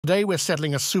Today we're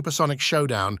settling a supersonic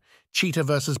showdown, Cheetah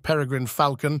versus Peregrine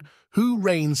Falcon. Who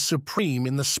reigns supreme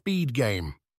in the speed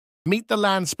game? Meet the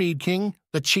land speed king,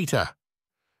 the Cheetah.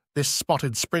 This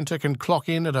spotted sprinter can clock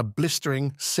in at a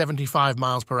blistering 75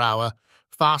 miles per hour,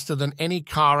 faster than any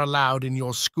car allowed in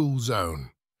your school zone.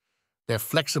 Their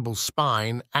flexible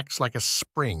spine acts like a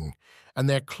spring, and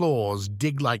their claws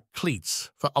dig like cleats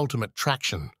for ultimate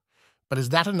traction. But is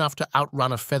that enough to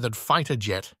outrun a feathered fighter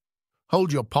jet?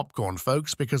 Hold your popcorn,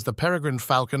 folks, because the Peregrine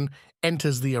Falcon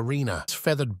enters the arena. Its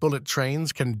feathered bullet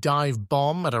trains can dive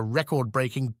bomb at a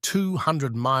record-breaking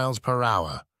 200 miles per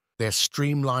hour. Their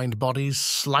streamlined bodies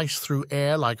slice through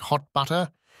air like hot butter,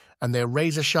 and their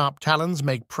razor-sharp talons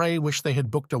make prey wish they had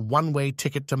booked a one-way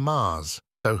ticket to Mars.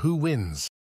 So who wins?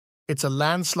 It's a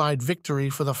landslide victory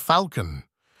for the Falcon.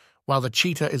 While the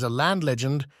Cheetah is a land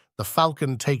legend, the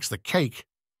Falcon takes the cake,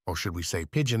 or should we say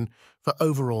pigeon, for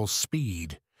overall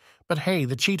speed. But hey,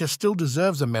 the Cheetah still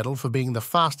deserves a medal for being the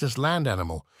fastest land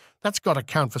animal. That's got to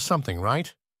count for something,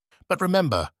 right? But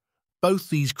remember, both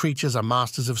these creatures are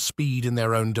masters of speed in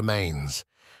their own domains.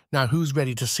 Now who's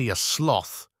ready to see a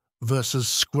sloth versus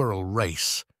squirrel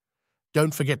race?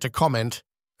 Don't forget to comment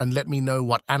and let me know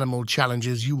what animal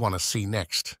challenges you want to see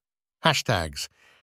next. Hashtags